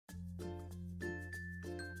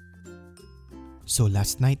So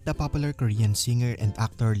last night, the popular Korean singer and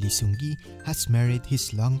actor Lee Seung Gi has married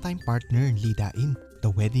his longtime partner Lee Da-in.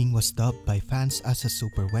 The wedding was dubbed by fans as a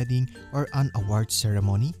super wedding or an award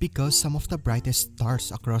ceremony because some of the brightest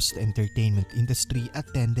stars across the entertainment industry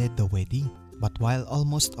attended the wedding. But while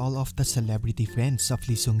almost all of the celebrity friends of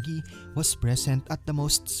Lee Seung Gi was present at the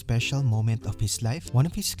most special moment of his life, one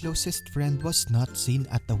of his closest friends was not seen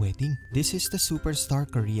at the wedding. This is the superstar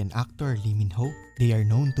Korean actor Lee Min-ho. They are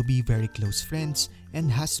known to be very close friends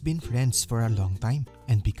and has been friends for a long time.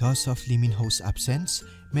 And because of Lee Min-ho's absence,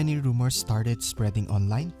 many rumors started spreading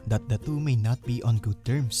online that the two may not be on good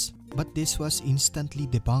terms. But this was instantly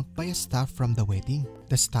debunked by a staff from the wedding.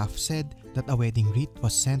 The staff said that a wedding wreath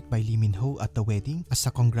was sent by Lee Min-ho at the wedding as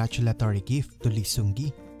a congratulatory gift to Lee Seung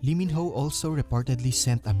Gi. Lee Min-ho also reportedly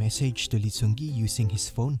sent a message to Lee Seung Gi using his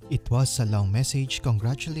phone. It was a long message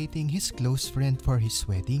congratulating his close friend for his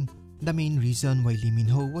wedding. The main reason why Lee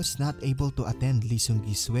Min-ho was not able to attend Lee Seung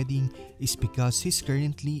Gi's wedding is because he's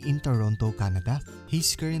currently in Toronto, Canada.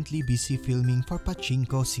 He's currently busy filming for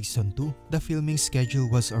Pachinko Season 2. The filming schedule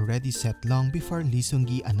was already set long before Lee Seung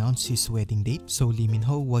Gi announced his wedding date, so Lee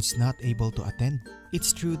Min-ho was not able to attend.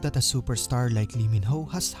 It's true that a superstar like Lee Min-ho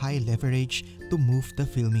has high leverage to move the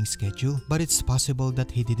filming schedule, but it's possible that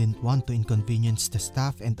he didn't want to inconvenience the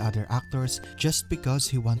staff and other actors just because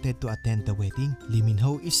he wanted to attend the wedding. Lee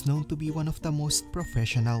Min-ho is known to be one of the most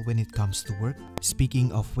professional when it comes to work. Speaking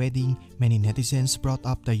of wedding, many netizens brought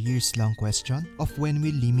up the years-long question of when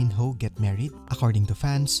will Lee Min-ho get married. According to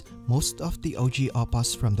fans, most of the OG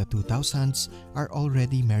oppas from the 2000s are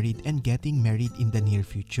already married and getting married in the near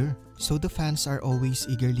future. So the fans are always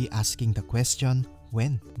eagerly asking the question,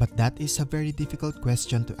 when? But that is a very difficult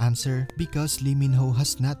question to answer because Lee Min-ho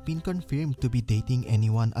has not been confirmed to be dating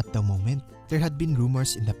anyone at the moment. There had been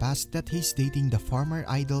rumors in the past that he's dating the former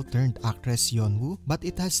idol turned actress Yeon-woo, but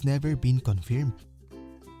it has never been confirmed.